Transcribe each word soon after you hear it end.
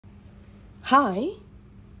Hi,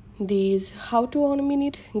 this how to 1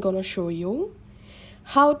 minute gonna show you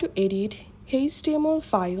how to edit HTML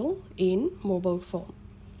file in mobile phone.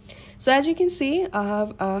 So as you can see, I have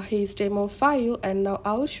a HTML file and now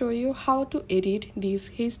I'll show you how to edit this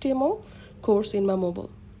HTML course in my mobile.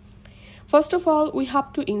 First of all, we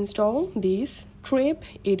have to install this Trap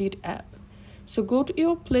Edit app. So go to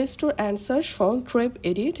your Play Store and search for Trap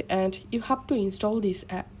Edit and you have to install this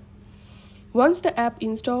app. Once the app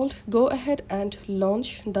installed, go ahead and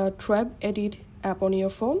launch the Trap Edit app on your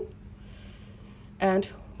phone. And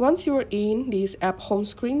once you are in this app home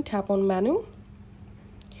screen, tap on Menu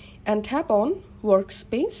and tap on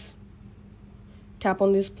Workspace. Tap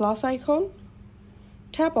on this plus icon.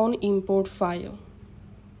 Tap on Import File.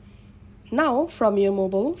 Now from your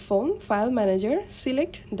mobile phone file manager,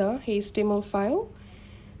 select the HTML file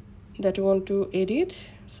that you want to edit.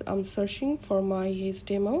 So I'm searching for my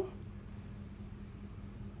HTML.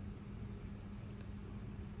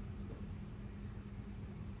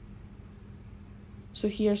 So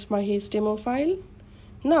here's my HTML file.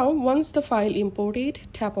 Now once the file imported,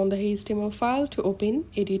 tap on the HTML file to open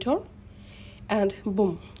editor and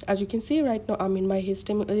boom, as you can see right now I'm in my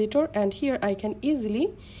HTML editor and here I can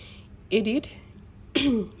easily edit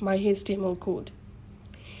my HTML code.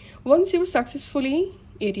 Once you successfully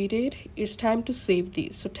edited, it's time to save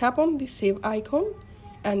this. So tap on the save icon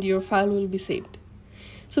and your file will be saved.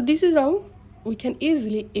 So this is how we can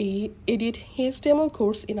easily edit HTML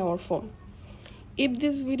course in our phone. If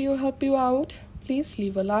this video helped you out, please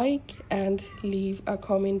leave a like and leave a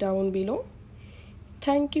comment down below.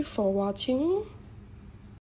 Thank you for watching.